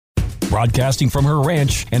Broadcasting from her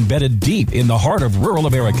ranch embedded deep in the heart of rural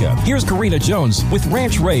America, here's Karina Jones with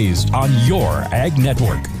Ranch Raised on your Ag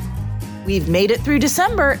Network. We've made it through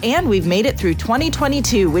December, and we've made it through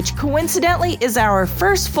 2022, which coincidentally is our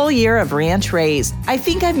first full year of Ranch Raised. I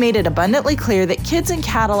think I've made it abundantly clear that kids and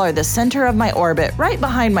cattle are the center of my orbit, right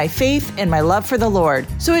behind my faith and my love for the Lord.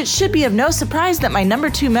 So it should be of no surprise that my number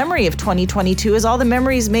 2 memory of 2022 is all the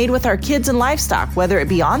memories made with our kids and livestock, whether it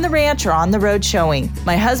be on the ranch or on the road showing.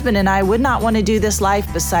 My husband and I would not want to do this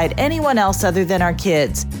life beside anyone else other than our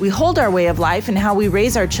kids. We hold our way of life and how we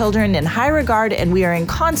raise our children in high regard, and we are in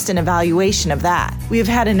constant evaluation of that. We have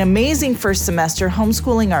had an amazing first semester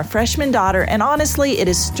homeschooling our freshman daughter, and honestly, it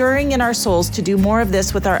is stirring in our souls to do more of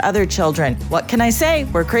this with our other children. What can I say?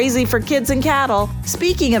 We're crazy for kids and cattle.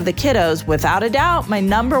 Speaking of the kiddos, without a doubt, my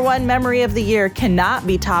number 1 memory of the year cannot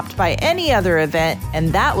be topped by any other event,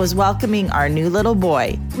 and that was welcoming our new little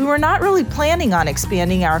boy. We were not really planning on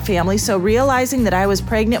expanding our family, so realizing that I was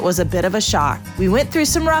pregnant was a bit of a shock. We went through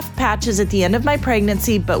some rough patches at the end of my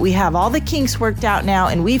pregnancy, but we have all the kinks worked out now,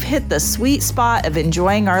 and we've hit the sweet spot of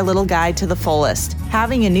enjoying our little guy to the fullest.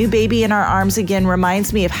 Having a new baby in our arms again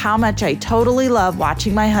reminds me of how much I totally love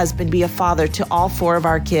watching my husband be a father to all 4 of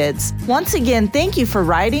our kids. Once again, thank you for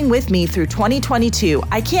riding with me through 2022.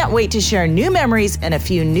 I can't wait to share new memories and a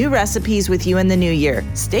few new recipes with you in the new year.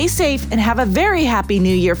 Stay safe and have a very happy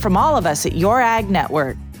new year from all of us at Your Ag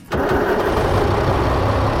Network.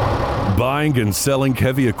 Buying and selling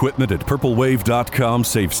heavy equipment at purplewave.com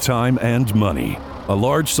saves time and money. A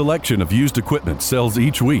large selection of used equipment sells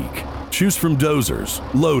each week. Choose from dozers,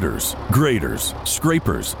 loaders, graders,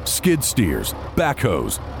 scrapers, skid steers,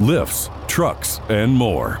 backhoes, lifts, trucks, and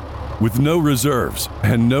more. With no reserves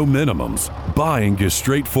and no minimums, buying is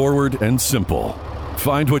straightforward and simple.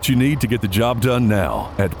 Find what you need to get the job done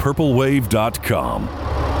now at purplewave.com.